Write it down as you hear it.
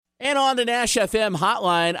And on the NASH FM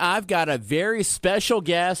hotline, I've got a very special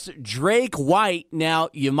guest, Drake White. Now,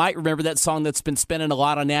 you might remember that song that's been spinning a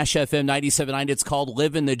lot on NASH FM 97.9. It's called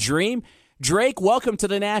Livin the Dream. Drake, welcome to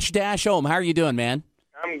the NASH Dash Home. How are you doing, man?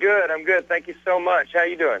 I'm good. Thank you so much. How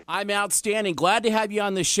you doing? I'm outstanding. Glad to have you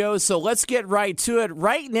on the show. So let's get right to it.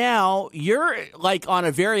 Right now, you're like on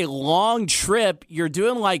a very long trip. You're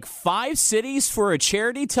doing like 5 cities for a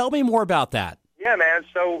charity. Tell me more about that. Yeah, man.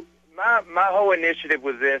 So my whole initiative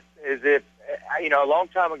was this, is if, a long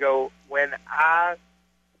time ago when I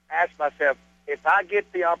asked myself, if I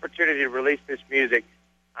get the opportunity to release this music,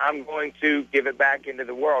 I'm going to give it back into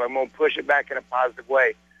the world. I'm going to push it back in a positive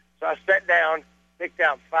way. So I sat down, picked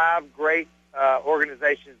out 5 great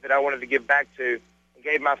organizations that I wanted to give back to, and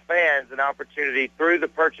gave my fans an opportunity through the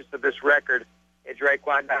purchase of this record at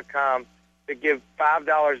drakewhite.com to give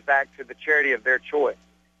 $5 back to the charity of their choice.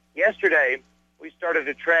 Yesterday, we started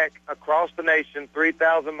a trek across the nation,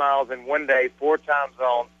 3,000 miles in one day, 4 time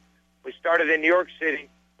zones. We started in New York City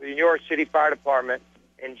with the New York City Fire Department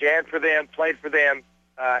and jammed for them, played for them,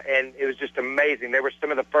 and it was just amazing. They were some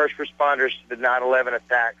of the first responders to the 9/11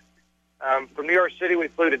 attacks. From New York City, we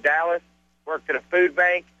flew to Dallas, worked at a food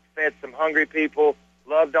bank, fed some hungry people,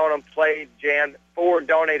 loved on them, played, jammed. Ford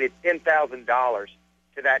donated $10,000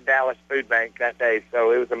 to that Dallas food bank that day, so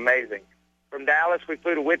it was amazing. From Dallas, we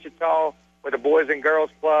flew to Wichita with the Boys and Girls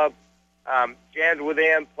Club, jammed with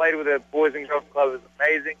them, played with the Boys and Girls Club. It was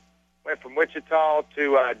amazing. Went from Wichita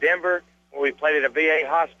to Denver, where we played at a VA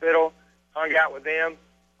hospital, hung out with them.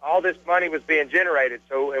 All this money was being generated,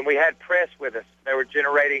 and we had press with us. They were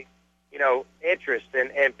generating interest,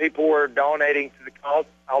 and people were donating to the cause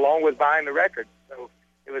along with buying the records. So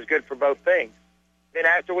it was good for both things. Then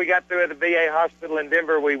after we got through at the VA hospital in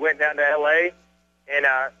Denver, we went down to L.A. and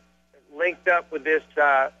linked up with this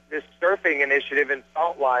surfing initiative in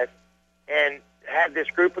Salt Life and had this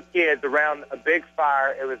group of kids around a big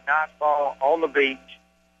fire. It was nightfall on the beach,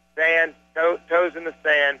 sand, toes in the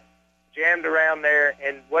sand, jammed around there.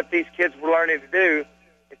 And what these kids were learning to do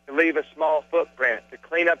is to leave a small footprint, to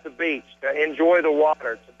clean up the beach, to enjoy the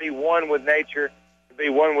water, to be one with nature, to be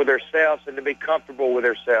one with themselves, and to be comfortable with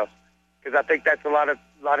themselves. Because I think that's a lot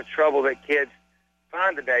of trouble that kids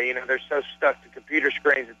find today. They're so stuck to computer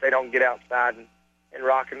screens that they don't get outside and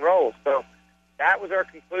rock and roll. So that was our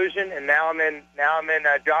conclusion, and now I'm in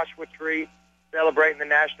Joshua Tree, celebrating the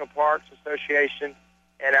National Parks Association,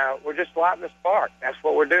 and we're just lighting the spark. That's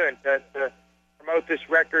what we're doing to promote this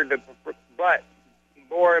record, but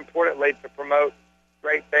more importantly, to promote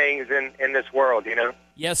great things in this world,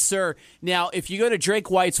 Yes, sir. Now, if you go to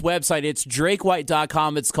Drake White's website, it's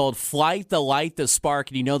drakewhite.com. It's called Flight the Light the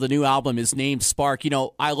Spark, and the new album is named Spark.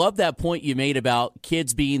 I love that point you made about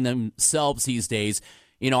kids being themselves these days.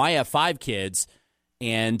 I have 5 kids,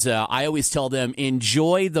 and I always tell them,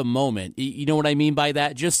 enjoy the moment. You know what I mean by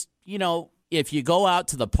that? Just, if you go out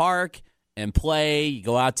to the park and play, you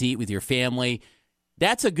go out to eat with your family,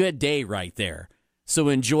 that's a good day right there. So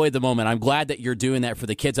enjoy the moment. I'm glad that you're doing that for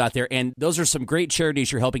the kids out there. And those are some great charities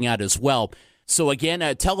you're helping out as well. So, again,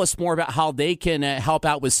 tell us more about how they can help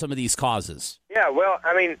out with some of these causes. Yeah, well,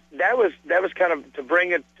 that was kind of to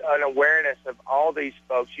bring an awareness of all these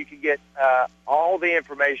folks. You can get all the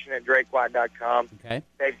information at drakewhite.com. Okay.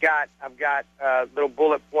 I've got little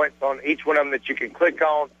bullet points on each one of them that you can click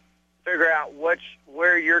on, figure out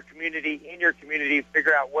where in your community,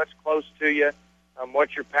 figure out what's close to you,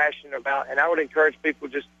 what you're passionate about. And I would encourage people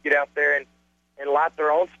just to get out there and light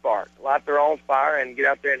their own spark, light their own fire, and get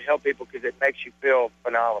out there and help people because it makes you feel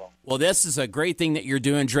phenomenal. Well, this is a great thing that you're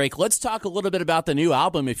doing, Drake. Let's talk a little bit about the new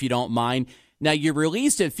album, if you don't mind. Now, you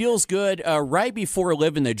released It Feels Good right before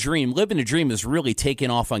Livin the Dream. Livin the Dream is really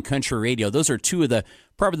taken off on country radio. Those are 2 of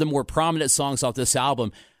probably the more prominent songs off this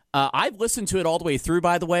album. I've listened to it all the way through,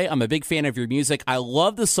 by the way. I'm a big fan of your music. I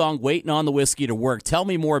love the song Waiting on the Whiskey to Work. Tell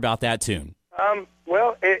me more about that tune.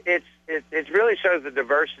 Well, it really shows the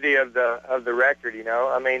diversity of the record.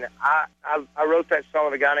 I wrote that song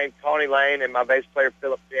with a guy named Tony Lane and my bass player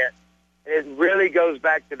Philip Dent. And it really goes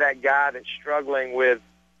back to that guy that's struggling with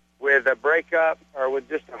a breakup or with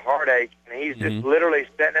just a heartache, and he's just literally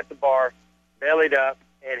sitting at the bar, bellied up,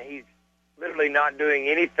 and he's literally not doing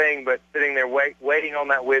anything but sitting there waiting on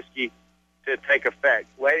that whiskey to take effect,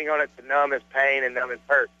 waiting on it to numb his pain and numb his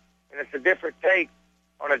hurt. And it's a different take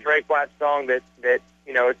on a Drake White song that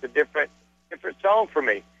it's a different song for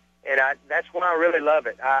me. And that's why I really love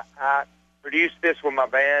it. I produced this with my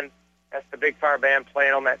band. That's the Big Fire Band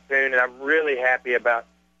playing on that tune, and I'm really happy about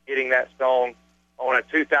getting that song on a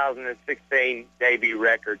 2016 debut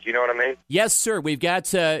record. You know what I mean? Yes, sir. We've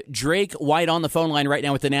got Drake White on the phone line right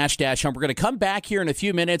now with the Nash Dash Home. We're going to come back here in a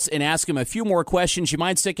few minutes and ask him a few more questions. You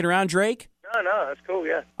mind sticking around, Drake? No, that's cool,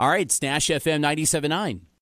 yeah. All right, it's Nash FM 97.9.